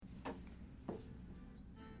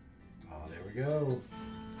we go.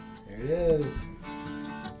 Here it is.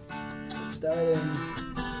 It's starting.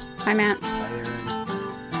 Hi, Matt. Hi, Erin.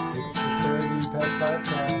 It's the Soybean Pest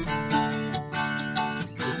Podcast.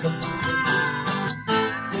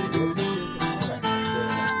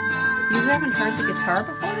 You haven't heard the guitar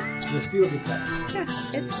before? The steel guitar. Yeah,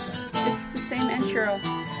 it's the same intro.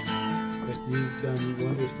 But you've done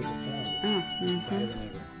wonders to the sound. It's better than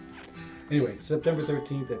ever. Anyway, September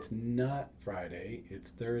 13th, it's not Friday,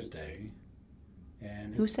 it's Thursday.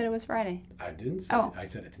 And Who said it was Friday? I didn't say Oh. it. I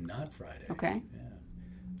said it's not Friday. Okay.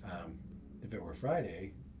 Yeah. If it were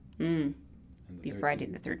Friday... Be the Friday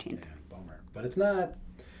the 13th. Yeah, bummer. But it's not.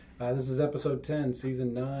 This is episode 10,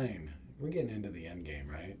 season 9. We're getting into the end game,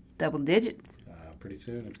 right? Double digits. Pretty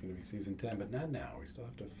soon it's going to be season 10, but not now. We still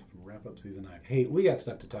have to wrap up season 9. Hey, we got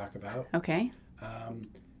stuff to talk about. Okay.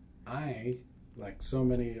 I, like so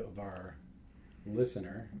many of our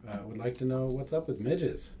listener, would like to know what's up with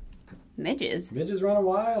midges. Midges? Midges running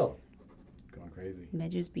wild. Going crazy.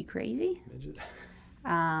 Midges be crazy? Midges.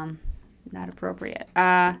 Not appropriate.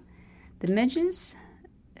 The midges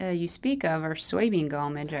you speak of are soybean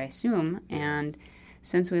gall midge, I assume, Yes. and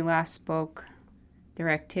since we last spoke, their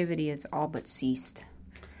activity has all but ceased.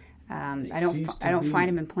 I don't find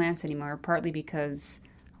them in plants anymore, partly because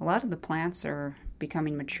a lot of the plants are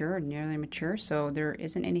becoming mature, nearly mature, so there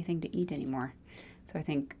isn't anything to eat anymore. So I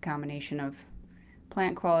think a combination of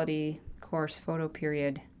plant quality, course, photo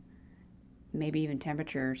period, maybe even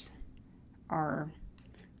temperatures are,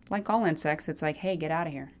 like all insects, it's like, hey, get out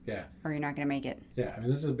of here. Yeah. Or you're not going to make it. Yeah, I mean,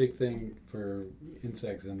 this is a big thing for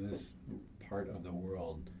insects in this part of the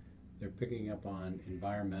world. They're picking up on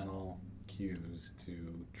environmental cues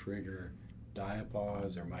to trigger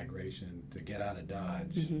diapause or migration to get out of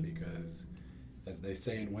Dodge because, as they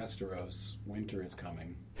say in Westeros, winter is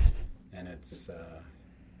coming, and it's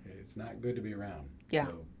not good to be around. Yeah.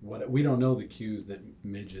 So we don't know the cues that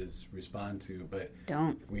midges respond to, but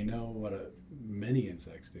we know what many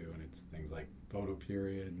insects do, and it's things like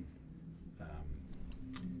photoperiod,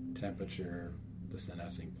 temperature, the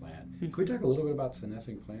senescing plant. Can we talk a little bit about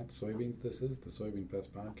senescing plants, soybeans? This is the Soybean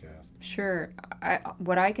Pest Podcast. Sure.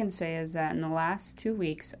 What I can say is that in the last 2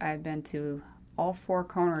 weeks, I've been to all 4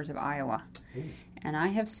 corners of Iowa. Ooh. And I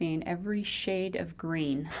have seen every shade of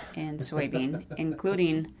green in soybean,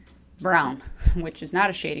 including brown, which is not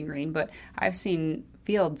a shade of green, but I've seen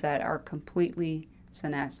fields that are completely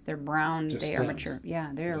senesced. They're brown, Just they stems. are mature. Yeah,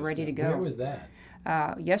 they're ready to go. Where was that?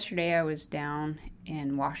 Yesterday I was down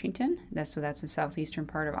in Washington. That's the southeastern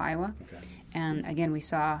part of Iowa. Okay. And again, we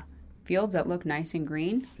saw fields that looked nice and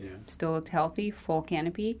green, still looked healthy, full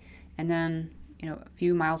canopy, and then a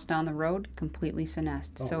few miles down the road, completely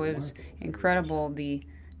senesced. So it was incredible the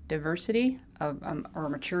diversity of or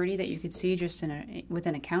maturity that you could see just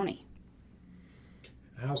within a county.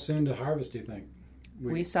 How soon to harvest, do you think?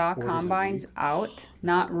 We saw combines out,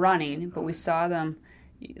 not running, but we saw them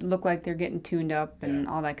look like they're getting tuned up and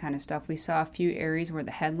all that kind of stuff. We saw a few areas where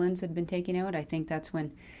the headlands had been taken out. I think that's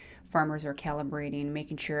when farmers are calibrating,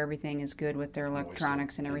 making sure everything is good with their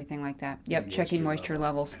electronics and everything like that. Yep, checking moisture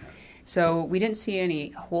levels. Yeah. So we didn't see any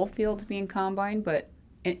whole fields being combined, but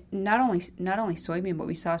not only soybean, but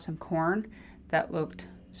we saw some corn that looked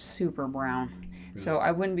super brown. Really? So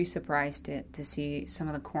I wouldn't be surprised to see some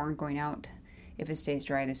of the corn going out if it stays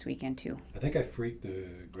dry this weekend too. I think I freaked the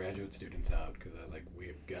graduate students out because I was like,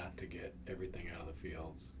 we've got to get everything out of the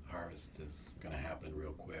fields. Harvest is going to happen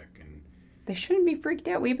real quick. And they shouldn't be freaked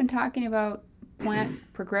out. We've been talking about plant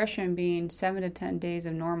progression being 7 to 10 days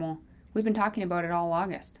of normal. We've been talking about it all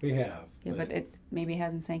August. We have. Yeah, but it maybe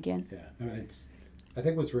hasn't sank in. Yeah, I mean, I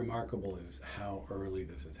think what's remarkable is how early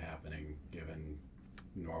this is happening given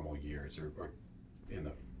normal years or in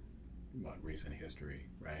the recent history,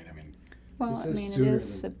 right? I mean, it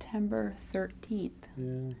is September 13th.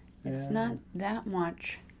 Yeah. It's not that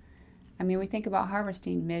much. I mean, we think about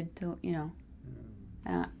harvesting mid to, Anyway.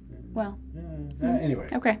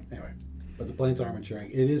 Okay. Anyway, but the plants are maturing.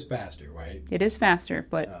 It is faster, right? It is faster,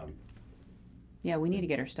 but we need to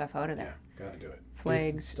get our stuff out of there. Yeah, got to do it.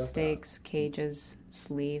 Flags, stakes, cages,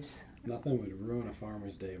 sleeves. Nothing would ruin a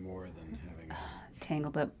farmer's day more than having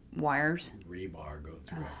tangled up wires. Rebar go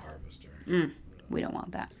through a harvester. We don't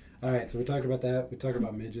want that. All right, so we talked about that. We talked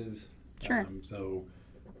about midges. Sure.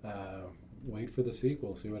 Wait for the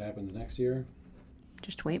sequel. See what happens next year.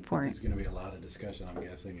 Just wait for it. There's going to be a lot of discussion, I'm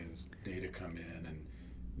guessing, as data come in and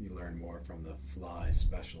you learn more from the fly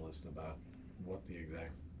specialist about what the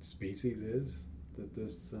exact species is that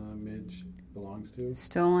this midge belongs to.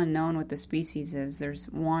 Still unknown what the species is. There's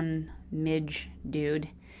one midge dude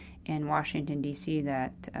in Washington, D.C.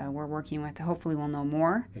 that we're working with. Hopefully we'll know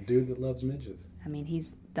more. A dude that loves midges. I mean,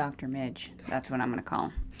 he's Dr. Midge. That's what I'm going to call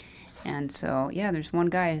him. And so, yeah, there's one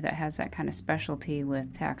guy that has that kind of specialty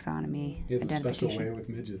with taxonomy He has a identification. special way with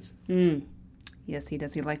midges. Yes, he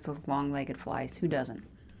does. He likes those long-legged flies. Who doesn't?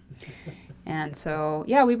 And so,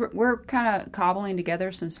 yeah, we're kind of cobbling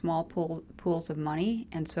together some small pools of money.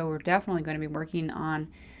 And so we're definitely going to be working on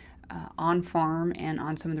farm and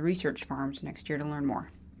on some of the research farms next year to learn more.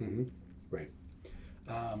 Mm-hmm. Great.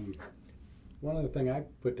 One other thing I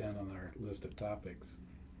put down on our list of topics.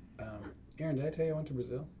 Erin, did I tell you I went to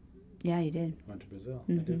Brazil? Yeah, you did. I went to Brazil.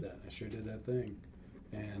 Mm-hmm. I did that. I sure did that thing.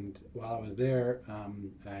 And while I was there,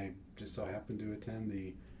 I just so happened to attend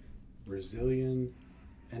the Brazilian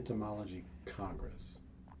Entomology Congress.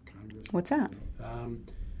 What's that?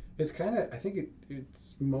 It's kind of, I think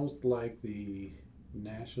it's most like the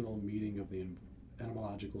national meeting of the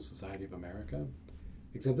Entomological Society of America,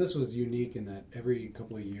 except this was unique in that every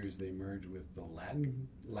couple of years they merge with the Latin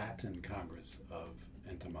Congress of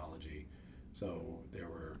Entomology. So there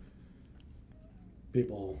were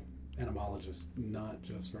people, entomologists, not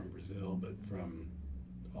just from Brazil, but from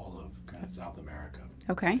all of kind of South America.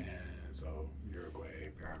 Okay. And so Uruguay,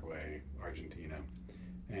 Paraguay, Argentina.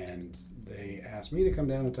 And they asked me to come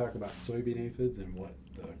down and talk about soybean aphids and what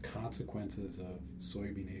the consequences of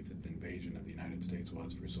soybean aphids invasion of the United States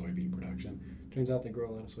was for soybean production. Turns out they grow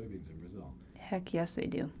a lot of soybeans in Brazil. Heck yes, they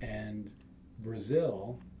do. And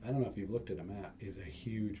Brazil, I don't know if you've looked at a map, is a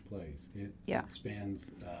huge place. It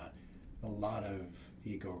spans a lot of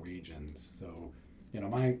ecoregions. So,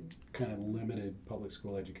 my kind of limited public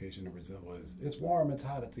school education in Brazil was, it's warm, it's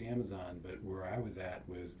hot, it's the Amazon. But where I was at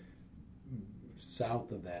was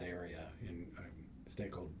south of that area in a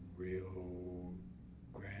state called Rio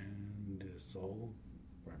Grande do Sul,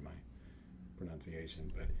 pardon my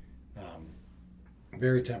pronunciation, but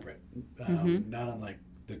very temperate, not unlike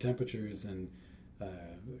the temperatures and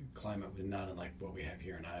climate, not unlike what we have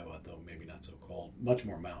here in Iowa, though maybe not so cold, much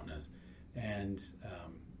more mountainous. And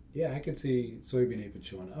I could see soybean aphids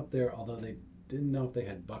showing up there, although they didn't know if they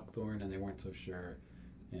had buckthorn and they weren't so sure,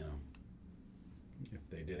 if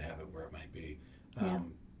they did have it, where it might be.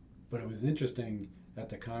 But it was interesting at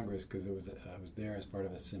the Congress because I was there as part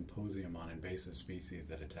of a symposium on invasive species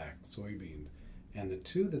that attack soybeans. And the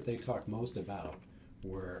two that they talked most about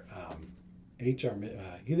were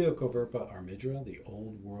Heliocoverpa armidra, the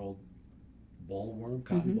old world bollworm,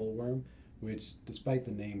 cotton bollworm, which, despite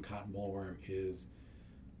the name cotton bollworm, is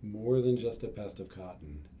more than just a pest of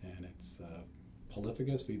cotton. And it's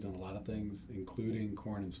prolificous, feeds on a lot of things, including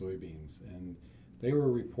corn and soybeans. And they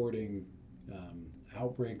were reporting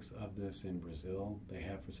outbreaks of this in Brazil. They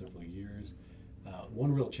have for several years.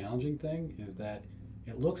 One real challenging thing is that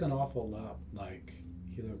it looks an awful lot like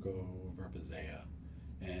Heliocoverpa.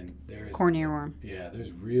 And there's corn earworm. Yeah,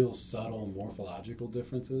 there's real subtle morphological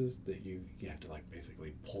differences that you have to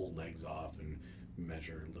basically pull legs off and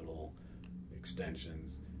measure little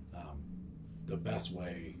extensions. The best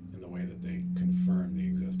way, and the way that they confirm the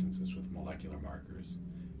existence, is with molecular markers.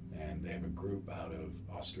 And they have a group out of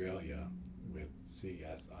Australia with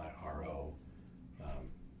CSIRO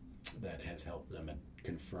that has helped them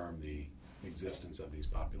confirm the existence of these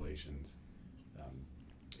populations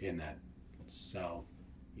in that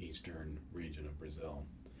southeastern region of Brazil.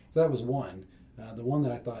 So that was one. The one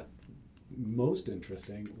that I thought most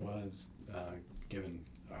interesting was, given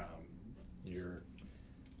your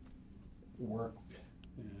work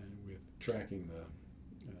with tracking the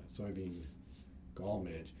soybean gall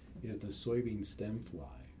midge, is the soybean stem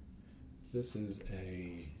fly. This is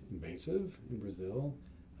a invasive in Brazil,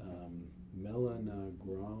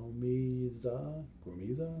 Melanogromiza.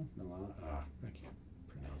 I can't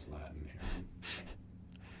pronounce Latin here.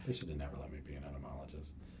 They should have never let me be an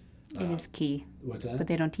entomologist. It is key. What's that? But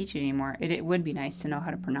they don't teach it anymore. It would be nice to know how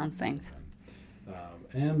to pronounce things.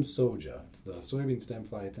 M. soja. It's the soybean stem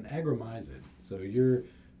fly. It's an agromyzid. So your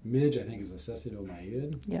midge, I think, is a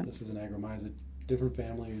cecidomyid. Yeah. This is an agromyzid. Different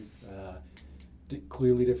families,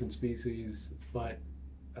 clearly different species, but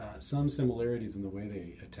some similarities in the way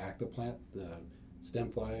they attack the plant. The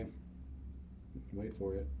stem fly, wait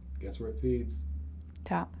for it, guess where it feeds?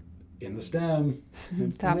 Top. In the stem.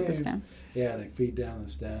 Top of the stem. Yeah, they feed down the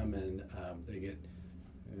stem, and they get,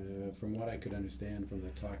 from what I could understand from the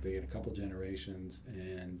talk, they get a couple generations,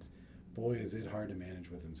 and boy, is it hard to manage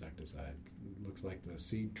with insecticides. It looks like the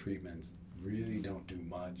seed treatments really don't do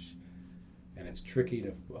much. And it's tricky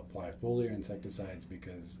to apply foliar insecticides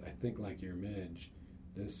because I think, like your midge,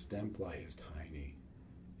 this stem fly is tiny.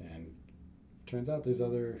 And turns out there's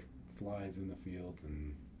other flies in the field.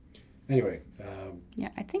 And anyway.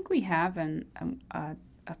 I think we have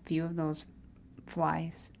a few of those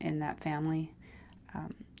flies in that family.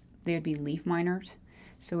 They would be leaf miners.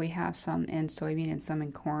 So we have some in soybean and some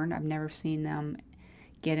in corn. I've never seen them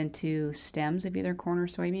get into stems of either corn or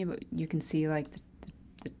soybean, but you can see like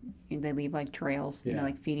they leave like trails,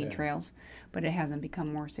 like feeding trails, but it hasn't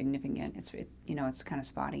become more significant. It's kind of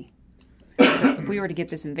spotty. If we were to get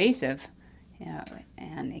this invasive,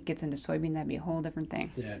 and it gets into soybean, that'd be a whole different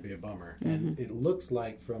thing. Yeah, it'd be a bummer. Mm-hmm. And it looks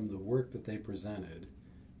like from the work that they presented,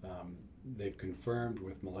 they've confirmed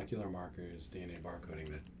with molecular markers, DNA barcoding,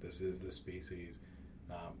 that this is the species.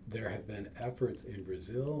 There have been efforts in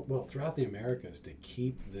Brazil, throughout the Americas, to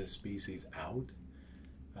keep this species out.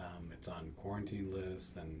 It's on quarantine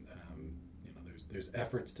lists, and there's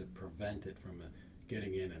efforts to prevent it from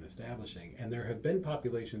getting in and establishing. And there have been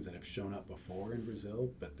populations that have shown up before in Brazil,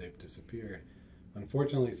 but they've disappeared.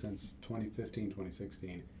 Unfortunately, since 2015,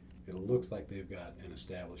 2016, it looks like they've got an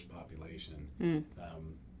established population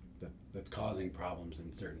that's causing problems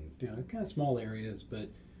in certain, kind of small areas, but,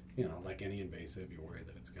 like any invasive, you worry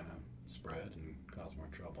that it's going to spread and cause more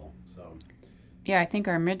trouble. So, yeah, I think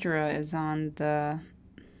our midgera is on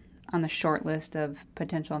the short list of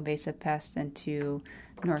potential invasive pests into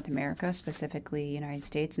North America, specifically United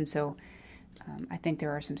States. And so I think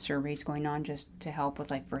there are some surveys going on just to help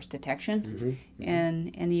with like first detection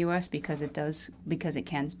in the U.S. because it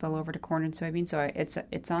can spill over to corn and soybean. So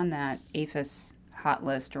it's on that APHIS hot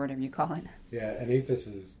list or whatever you call it. Yeah, and APHIS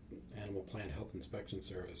is Animal Plant Health Inspection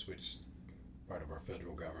Service, which is part of our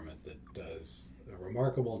federal government that does a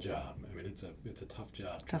remarkable job. I mean, it's a tough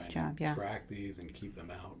job trying to track these and keep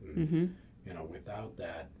them out. And without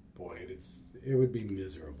that, boy, it would be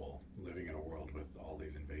miserable living in a world with all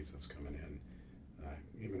these invasives coming in.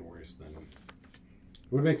 Even worse than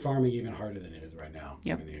it would make farming even harder than it is right now.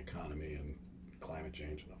 Yep. I mean, the economy and climate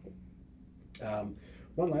change.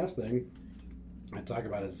 One last thing I talk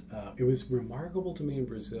about is it was remarkable to me in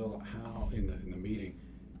Brazil how in the meeting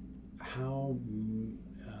how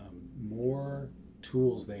more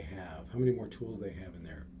tools they have, how many more tools they have in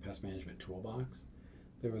their pest management toolbox.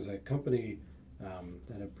 There was a company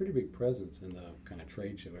that had a pretty big presence in the kind of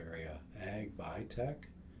trade show area, Ag Biotech,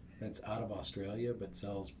 that's out of Australia but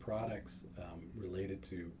sells products related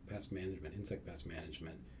to pest management, insect pest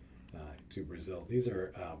management to Brazil. These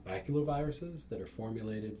are baculoviruses that are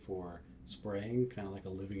formulated for spraying, kind of like a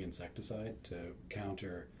living insecticide to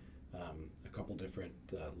counter a couple different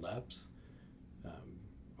leps,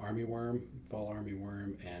 armyworm, fall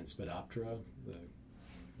armyworm, and Spidoptera, the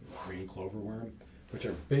green clover worm, which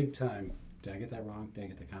are big time. Did I get that wrong? Did I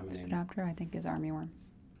get the common name? Spidoptera, I think, is armyworm.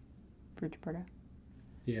 Frugiperta.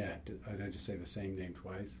 Yeah, did I just say the same name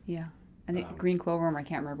twice? Yeah. I think green cloverworm, I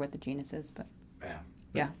can't remember what the genus is, but...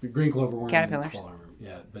 Yeah. Green cloverworm. Caterpillars. And fall armyworm.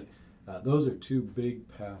 Yeah, but those are two big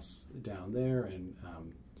pests down there, and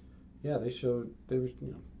they were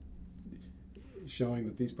showing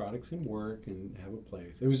that these products can work and have a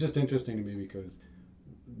place. It was just interesting to me because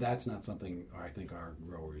that's not something I think our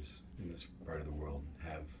growers in this part of the world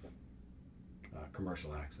have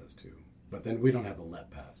commercial access to. But then we don't have the LEP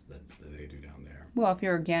pest that they do down there. Well, if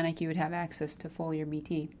you're organic, you would have access to foliar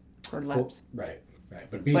BT for LEPs. Right.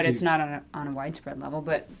 But it's not on a widespread level.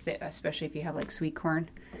 But especially if you have like sweet corn,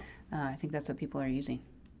 I think that's what people are using.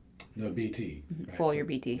 The BT. Right? Foliar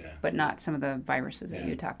BT, but not some of the viruses that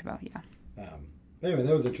you talked about. Yeah. Anyway,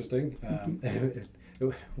 that was interesting.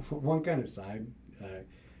 One kind of side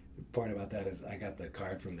part about that is I got the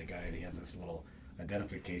card from the guy, and he has this little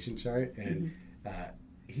identification chart, and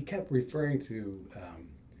he kept referring to,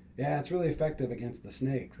 it's really effective against the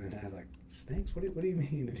snakes. And I was like, snakes? What do you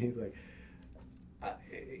mean? And he's like,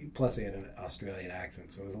 plus he had an Australian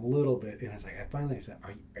accent, so it was a little bit, and I was like, I finally said,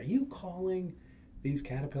 are you calling these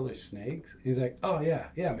caterpillars snakes? And he's like, oh yeah,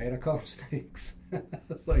 man, I call them snakes. I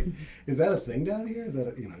was like, is that a thing down here? Is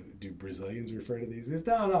that do Brazilians refer to these? He says,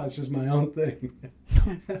 no, it's just my own thing.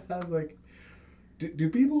 I was like, do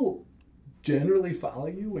people generally follow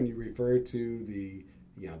you when you refer to the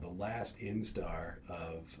last instar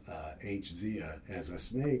of H. zea as a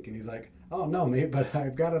snake? And he's like, oh no, mate, but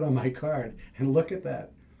I've got it on my card, and look at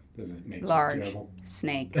that. Does it make large you terrible?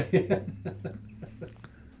 Snake?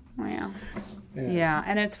 Yeah,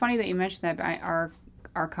 and it's funny that you mentioned that.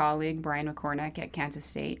 Our colleague Brian McCornack at Kansas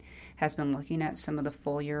State has been looking at some of the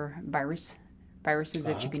foliar viruses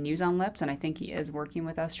that you can use on LEPs, and I think he is working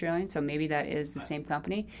with Australians, so maybe that is the same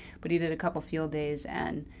company. But he did a couple field days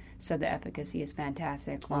and said the efficacy is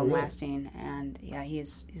fantastic, long-lasting, and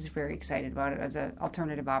he's very excited about it as an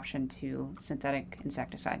alternative option to synthetic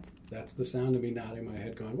insecticides. That's the sound of me nodding my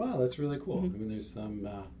head going, wow, that's really cool. I mean, there's some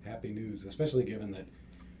happy news, especially given that,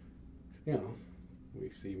 we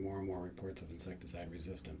see more and more reports of insecticide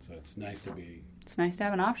resistance. So it's nice to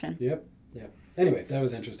have an option. Yep. Anyway, that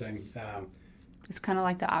was interesting. It's kind of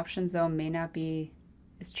like the options, though, may not be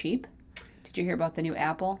as cheap. Did you hear about the new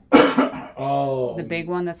apple? Oh. The big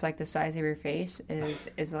one that's like the size of your face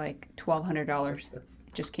is like $1,200. It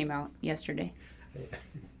just came out yesterday.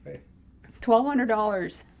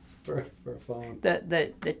 $1,200 for a phone.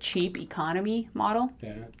 The cheap economy model.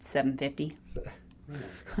 Yeah. $750.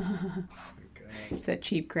 It's that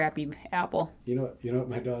cheap, crappy apple. You know what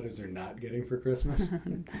my daughters are not getting for Christmas?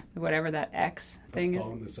 Whatever that X thing is. A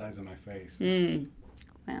phone the size of my face.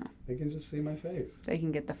 Well, they can just see my face. They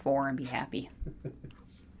can get the 4 and be happy.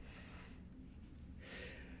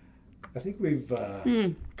 I think we've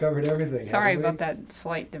covered everything. Sorry about that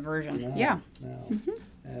slight diversion. No, yeah. No.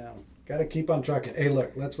 Yeah. Got to keep on trucking. Hey,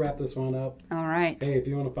 look, let's wrap this one up. All right. Hey, if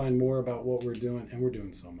you want to find more about what we're doing, and we're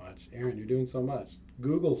doing so much. Erin, you're doing so much.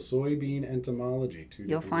 Google soybean entomology.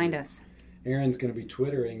 You'll find us. Erin's going to be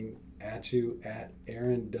twittering at you at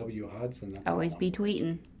Erin W. Hudson. That's always be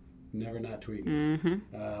tweeting. Never not tweeting.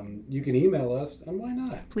 Mm-hmm. You can email us, and why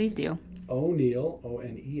not? Please do. O'Neal,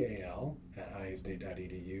 Oneal, at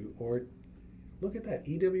iastate.edu, or look at that,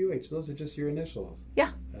 EWH. Those are just your initials.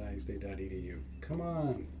 Yeah. At iastate.edu. Come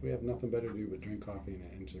on. We have nothing better to do but drink coffee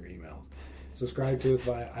and answer emails. Subscribe to us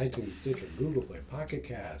via iTunes, Stitcher, Google Play, Pocket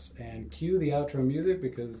Casts, and cue the outro music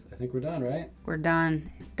because I think we're done, right? We're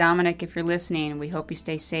done. Dominic, if you're listening, we hope you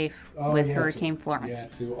stay safe with Hurricane Florence. Yeah,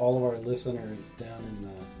 to all of our listeners down in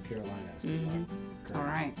the Carolinas. Mm-hmm. All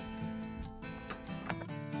right.